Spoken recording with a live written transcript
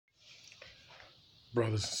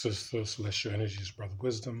Brothers and sisters, celestial energies, brother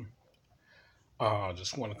wisdom.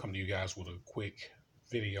 Just want to come to you guys with a quick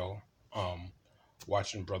video. Um,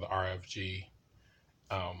 Watching brother RFG,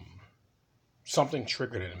 um, something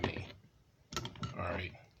triggered in me. All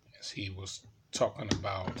right, as he was talking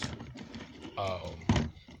about um,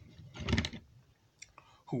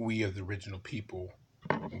 who we are, the original people.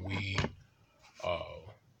 We, uh,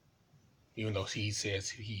 even though he said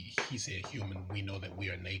human, we know that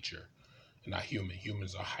we are nature, and not human.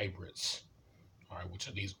 Humans are hybrids. All right, which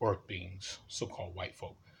are these earth beings, so-called white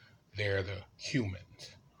folk. They're the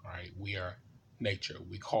humans. All right, we are nature.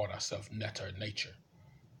 We called ourselves Netta nature.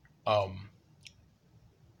 Um,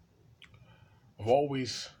 I've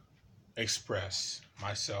always expressed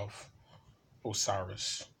myself,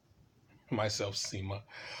 Osiris, myself, Sema.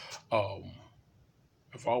 Um,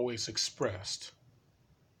 I've always expressed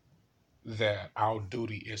that our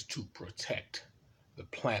duty is to protect the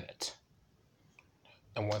planet.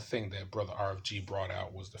 And one thing that Brother RFG brought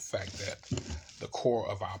out was the fact that the core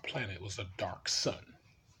of our planet was a dark sun,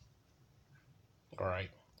 all right,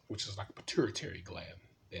 which is like a pituitary gland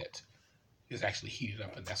that is actually heated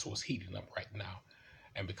up, and that's what's heating up right now.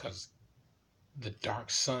 And because the dark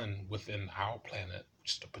sun within our planet,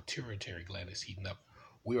 which is the pituitary gland, is heating up,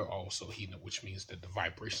 we are also heating up, which means that the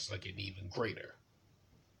vibrations are getting even greater.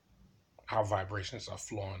 Our vibrations are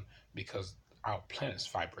flowing because our planet's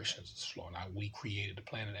vibrations is flowing out. We created the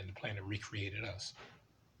planet, and the planet recreated us.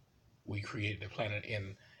 We created the planet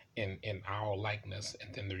in our likeness,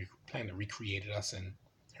 and then the planet recreated us in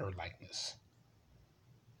her likeness,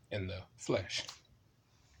 in the flesh.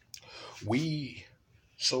 We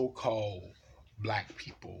so-called black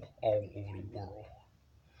people all over the world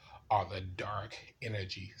are the dark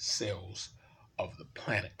energy cells of the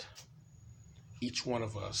planet. Each one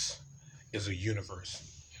of us is a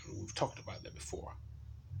universe. We've talked about that before.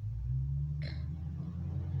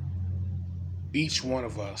 Each one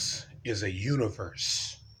of us is a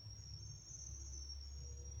universe.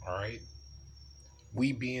 All right?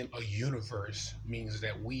 We being a universe means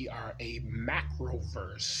that we are a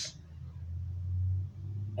macroverse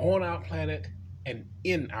on our planet and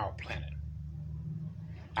in our planet.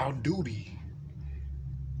 Our duty,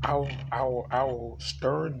 our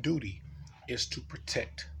stern duty is to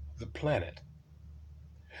protect the planet.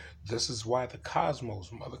 This is why the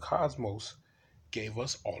cosmos, Mother Cosmos, gave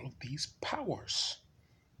us all of these powers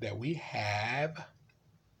that we have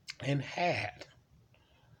and had.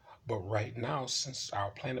 But right now, since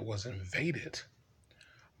our planet was invaded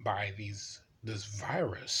by this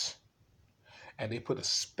virus, and they put a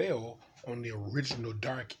spell on the original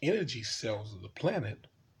dark energy cells of the planet,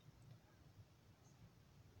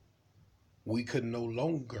 we could no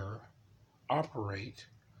longer operate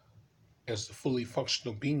as the fully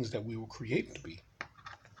functional beings that we were created to be.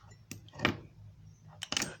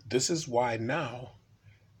 This is why now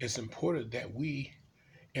it's important that we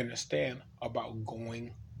understand about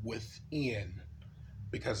going within,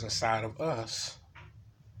 because inside of us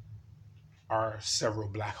are several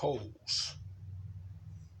black holes.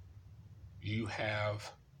 You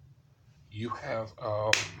have your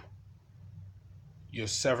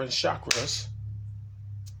seven chakras.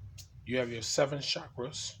 You have your seven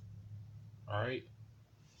chakras. All right.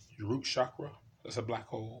 Your root chakra is a black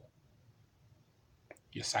hole.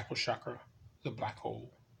 Your sacral chakra is a black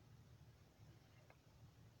hole.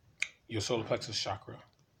 Your solar plexus chakra,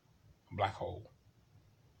 a black hole.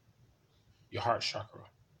 Your heart chakra,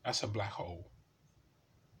 that's a black hole.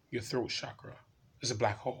 Your throat chakra is a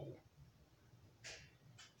black hole.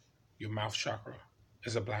 Your mouth chakra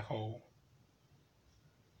is a black hole.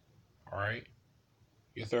 All right.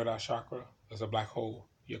 Your third eye chakra is a black hole.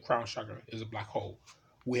 Your crown chakra is a black hole.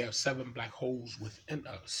 We have seven black holes within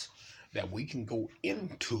us that we can go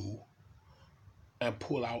into and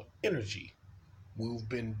pull out energy. We've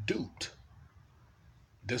been duped.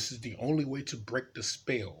 This is the only way to break the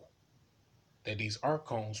spell that these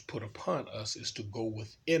archons put upon us, is to go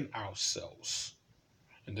within ourselves.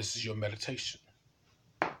 And this is your meditation.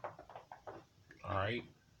 All right.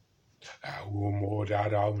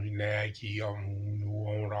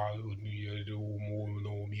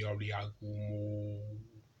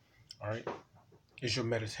 All right. Is your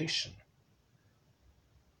meditation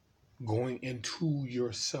going into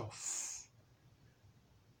yourself.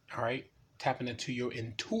 All right. Tapping into your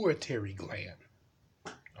intuitary gland.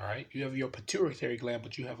 All right. You have your pituitary gland,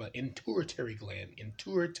 but you have an intuitary gland.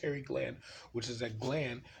 Intuitary gland, which is a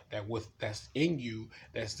gland that's in you,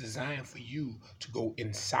 that's designed for you to go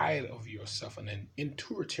inside of yourself, and an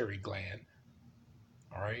intuitary gland.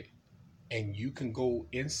 All right. And you can go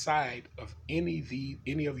inside of any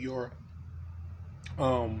of your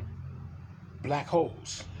um black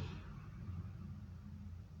holes.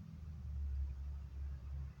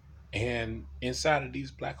 And inside of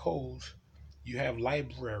these black holes, you have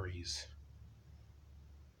libraries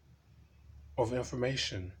of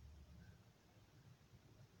information,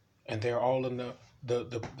 and they're all in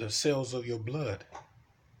the cells of your blood.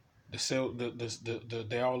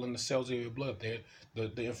 They're all in the cells of your blood. They're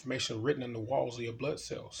the information written in the walls of your blood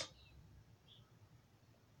cells.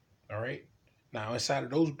 All right. Now, inside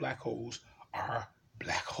of those black holes are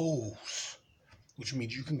black holes, which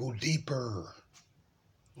means you can go deeper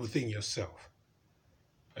within yourself.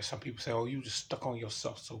 And some people say, "Oh, you just stuck on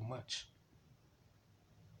yourself so much."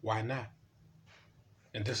 Why not?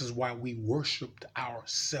 And this is why we worshiped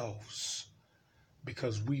ourselves,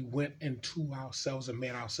 because we went into ourselves and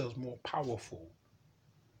made ourselves more powerful.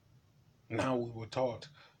 Now we were taught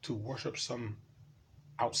to worship some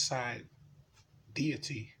outside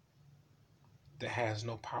deity that has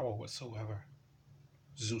no power whatsoever.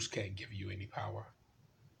 Zeus can't give you any power,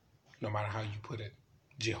 no matter how you put it.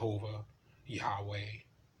 Jehovah, Yahweh,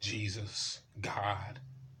 Jesus, God,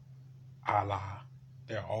 Allah,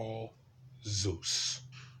 they're all Zeus.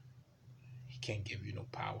 He can't give you no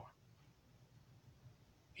power.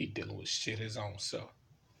 He dealing with shit his own self.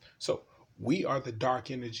 So we are the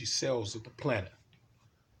dark energy cells of the planet,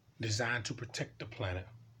 designed to protect the planet.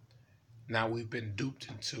 Now we've been duped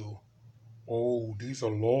into, oh, these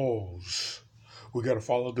are laws. We got to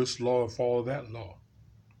follow this law and follow that law.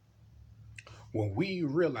 When we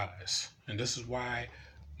realize, and this is why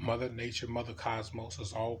Mother Nature, Mother Cosmos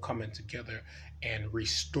is all coming together and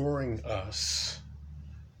restoring us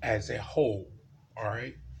as a whole, all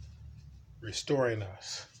right? Restoring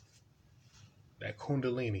us. That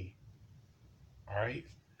Kundalini, all right?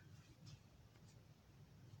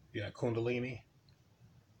 Yeah, Kundalini,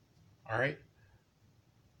 all right?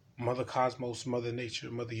 Mother Cosmos, Mother Nature,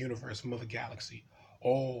 Mother Universe, Mother Galaxy,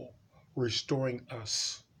 all restoring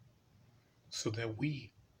us so that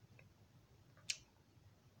we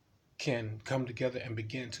can come together and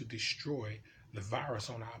begin to destroy the virus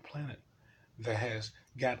on our planet that has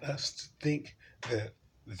got us to think that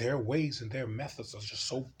their ways and their methods are just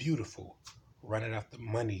so beautiful, running after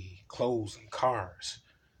money, clothes, and cars,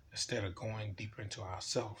 instead of going deeper into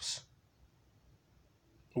ourselves.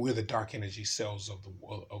 We're the dark energy cells of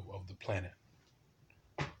the planet.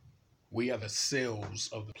 We are the cells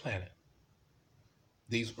of the planet.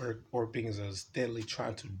 These orb beings are steadily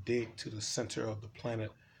trying to dig to the center of the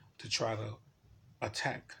planet to try to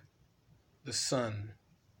attack the sun,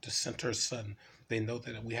 the center sun. They know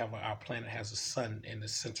that we have our planet has a sun in the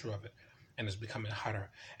center of it, and it's becoming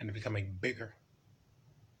hotter and it's becoming bigger.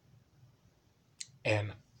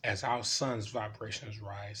 And as our sun's vibrations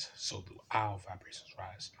rise, so do our vibrations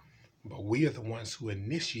rise. But we are the ones who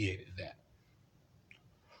initiated that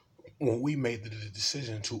when we made the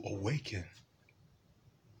decision to awaken.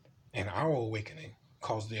 And our awakening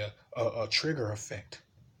caused a trigger effect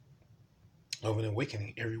of an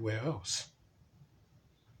awakening everywhere else.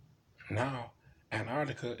 Now,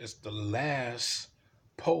 Antarctica is the last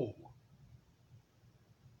pole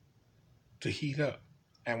to heat up.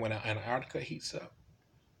 And when Antarctica heats up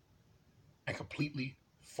and completely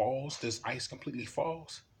falls, this ice completely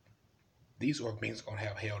falls, these orc beings are going to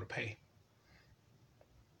have hell to pay.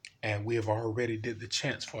 And we have already did the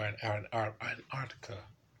chants for Antarctica,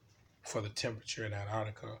 for the temperature in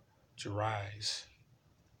Antarctica to rise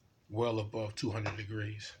well above 200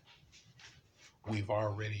 degrees. We've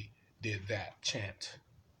already did that chant.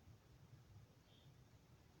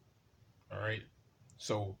 All right.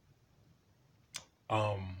 So,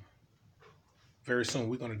 very soon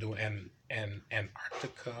we're going to do an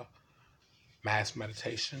Antarctica mass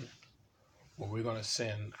meditation where we're going to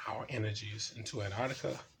send our energies into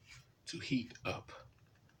Antarctica to heat up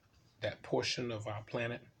that portion of our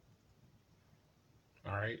planet.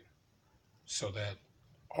 All right. So that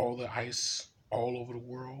all the ice all over the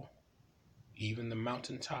world, even the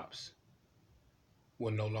mountaintops,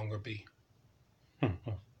 will no longer be.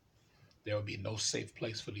 There will be no safe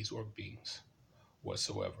place for these orc beings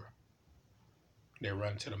whatsoever. They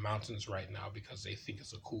run to the mountains right now because they think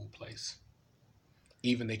it's a cool place.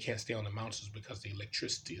 Even they can't stay on the mountains because the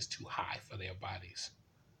electricity is too high for their bodies.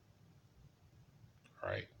 All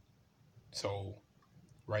right. So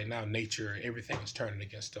right now, nature, everything is turning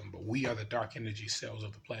against them. But we are the dark energy cells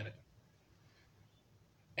of the planet.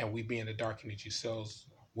 And we being the dark energy cells,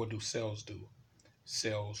 what do cells do?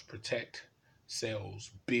 Cells protect,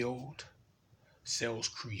 cells build, cells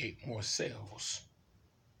create more cells.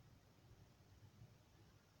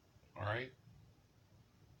 All right.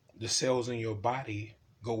 The cells in your body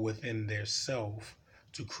go within their self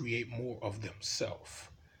to create more of themselves.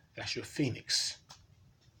 That's your phoenix.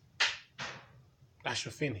 That's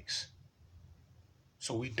your phoenix.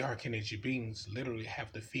 So we dark energy beings literally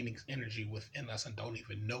have the phoenix energy within us and don't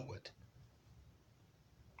even know it.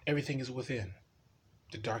 Everything is within.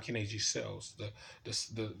 The dark energy cells,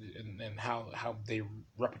 and how they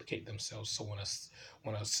replicate themselves. So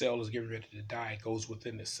when a cell is getting ready to die, it goes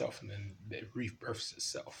within itself and then it rebirths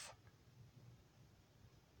itself.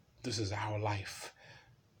 This is our life.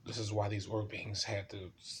 This is why these org beings had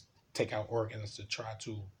to take out organs to try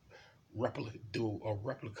to do a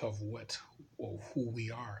replica of who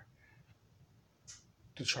we are,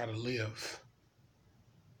 to try to live.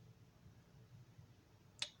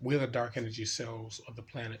 We're the dark energy cells of the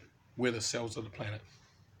planet. We're the cells of the planet,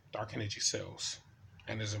 dark energy cells.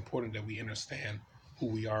 And it's important that we understand who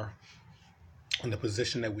we are and the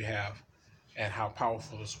position that we have and how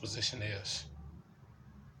powerful this position is.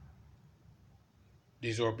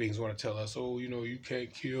 These org beings want to tell us, oh, you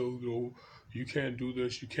can't kill, you can't do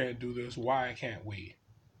this, you can't do this. Why can't we?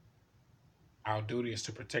 Our duty is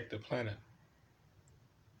to protect the planet.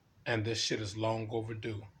 And this shit is long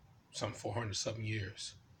overdue. Some 400 something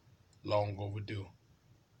years. Long overdue.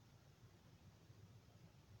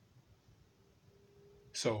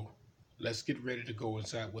 So let's get ready to go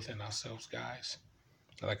inside within ourselves, guys.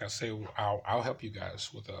 Like I say, I'll help you guys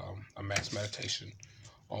with a mass meditation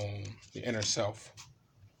on the inner self.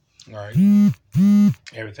 All right.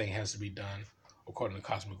 Everything has to be done according to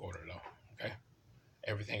cosmic order, though. Okay.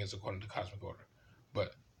 Everything is according to cosmic order.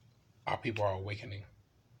 But our people are awakening.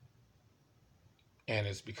 And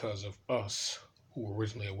it's because of us who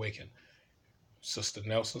originally awakened. Sister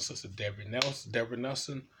Nelson, Sister Deborah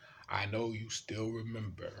Nelson, I know you still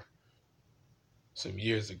remember some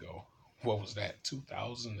years ago. What was that?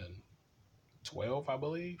 2012, I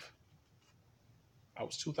believe. That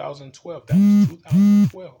was 2012. That was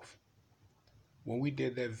 2012. When we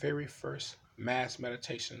did that very first mass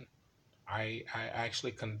meditation, I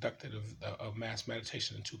actually conducted a mass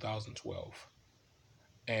meditation in 2012.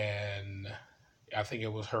 And I think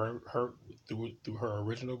it was her through her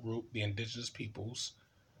original group, the Indigenous Peoples.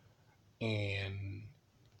 And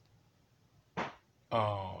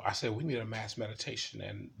I said, we need a mass meditation.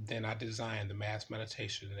 And then I designed the mass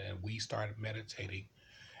meditation, and we started meditating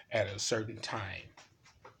at a certain time.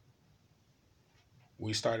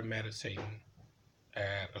 We started meditating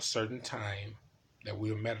at a certain time that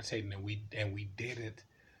we were meditating, and we did it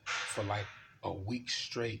for like a week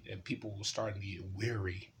straight, and people were starting to get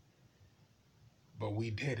weary. But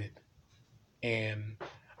we did it. And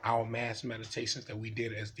our mass meditations that we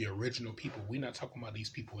did as the original people, we're not talking about these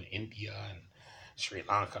people in India and Sri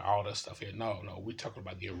Lanka, all that stuff here. No, we're talking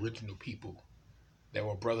about the original people that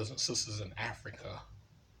were brothers and sisters in Africa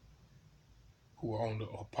who were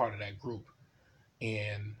a part of that group,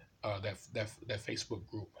 and that Facebook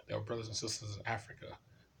group. There were brothers and sisters in Africa,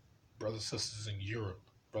 brothers and sisters in Europe,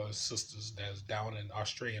 brothers and sisters that's down in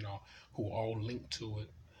Australia and all, who all linked to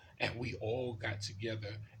it. And we all got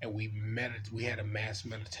together and we had a mass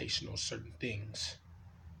meditation on certain things.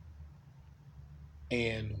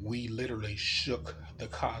 And we literally shook the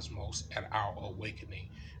cosmos at our awakening,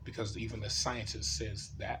 because even the scientist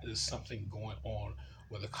says that is something going on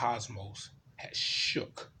where the cosmos has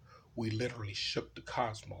shook. We literally shook the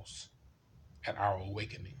cosmos at our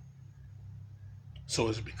awakening. So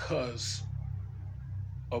it's because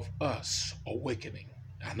of us awakening.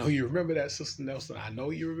 I know you remember that, Sister Nelson. I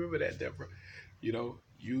know you remember that, Deborah.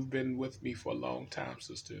 You've been with me for a long time,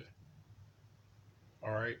 sister.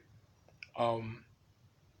 All right. Um,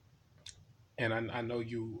 and I know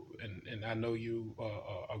you, and I know you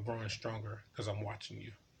are growing stronger because I'm watching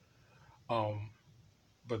you.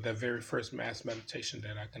 But that very first mass meditation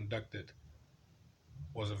that I conducted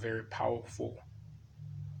was a very powerful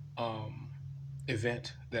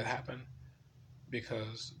event that happened,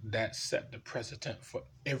 because that set the precedent for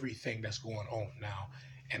everything that's going on now.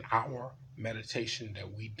 And our meditation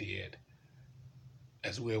that we did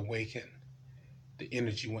as we awakened, the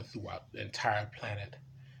energy went throughout the entire planet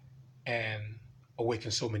and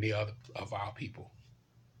awakened so many other of our people.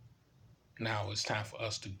 Now it's time for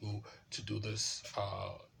us to go to do this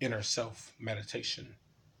inner self meditation.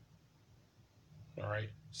 All right.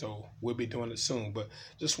 So we'll be doing it soon, but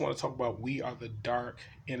just want to talk about, we are the dark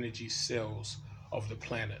energy cells of the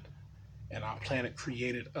planet, and our planet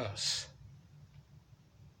created us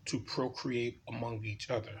to procreate among each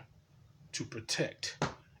other, to protect,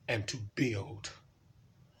 and to build.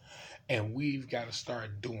 And we've got to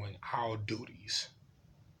start doing our duties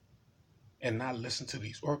and not listen to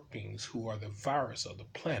these orc beings who are the virus of the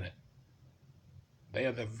planet. They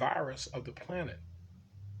are the virus of the planet.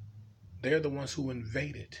 They're the ones who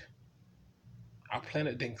invaded Our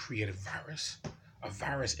planet didn't create a virus. A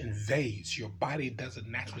virus invades. Your body doesn't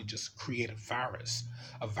naturally just create a virus.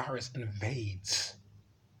 A virus invades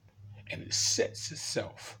and it sets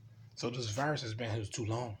itself. So this virus has been here too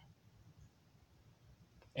long.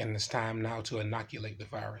 And it's time now to inoculate the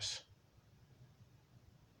virus.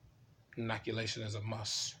 Inoculation is a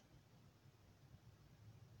must,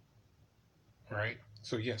 right?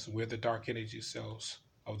 So yes, we're the dark energy cells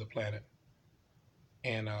of the planet,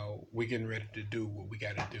 and we're getting ready to do what we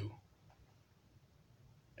got to do.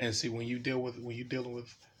 And see, when you're dealing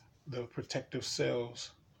with the protective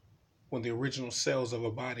cells, when the original cells of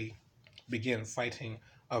a body begin fighting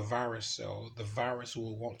a virus cell, the virus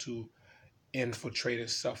will want to infiltrate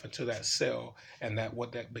itself into that cell, and that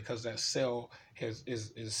what that because that cell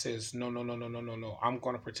is says no, no, no, no, no, no, no, I'm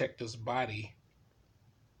going to protect this body.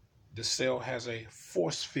 The cell has a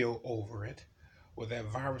force field over it where that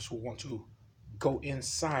virus will want to go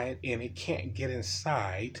inside and it can't get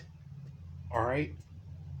inside. All right.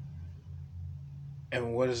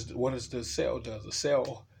 And what is the cell does? The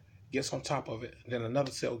cell gets on top of it, then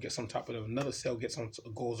another cell gets on top of it, another cell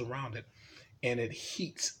goes around it, and it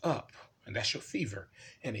heats up, and that's your fever,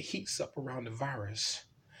 and it heats up around the virus,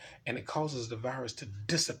 and it causes the virus to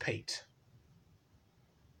dissipate.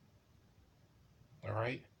 All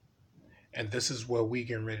right, and this is where we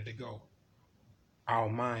getting ready to go. Our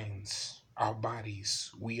minds, our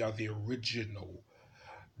bodies, we are the original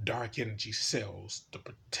dark energy cells, the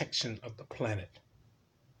protection of the planet.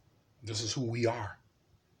 This is who we are,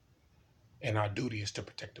 and our duty is to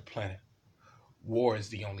protect the planet. War is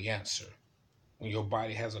the only answer. When your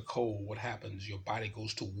body has a cold, what happens? Your body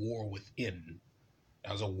goes to war within.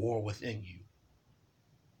 There's a war within you.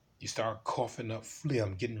 You start coughing up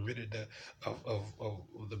phlegm, getting rid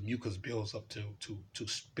of the mucus builds up to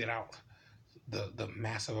spit out the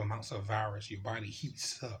massive amounts of virus. Your body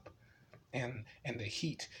heats up. And the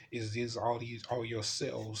heat is all your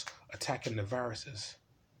cells attacking the viruses.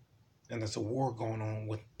 And there's a war going on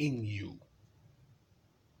within you.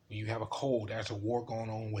 When you have a cold, there's a war going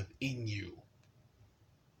on within you.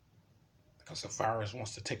 Because the virus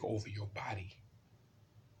wants to take over your body.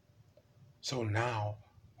 So now,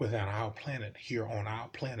 within our planet, here on our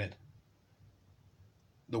planet,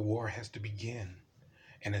 the war has to begin.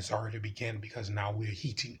 And it's already begun because now we're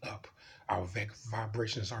heating up. Our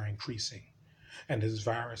vibrations are increasing. And this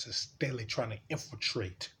virus is steadily trying to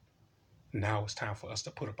infiltrate. Now it's time for us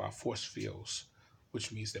to put up our force fields,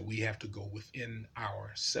 which means that we have to go within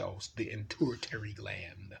ourselves, the intuitary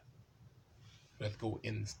gland. We have to go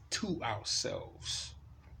into ourselves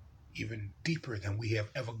even deeper than we have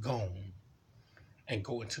ever gone and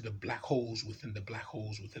go into the black holes within the black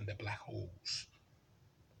holes within the black holes.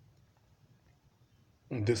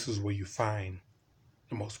 And this is where you find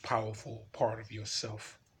the most powerful part of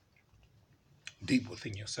yourself, deep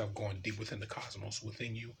within yourself, going deep within the cosmos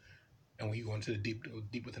within you. And when you go into the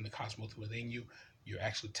deep within the cosmos within you, you're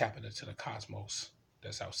actually tapping into the cosmos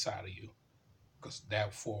that's outside of you. Because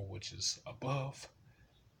therefore, which is above,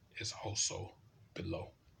 is also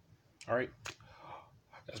below. All right.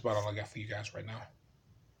 That's about all I got for you guys right now.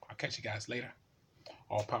 I'll catch you guys later.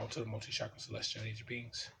 All power to the multi-chakra celestial energy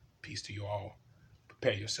beings. Peace to you all.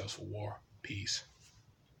 Prepare yourselves for war. Peace.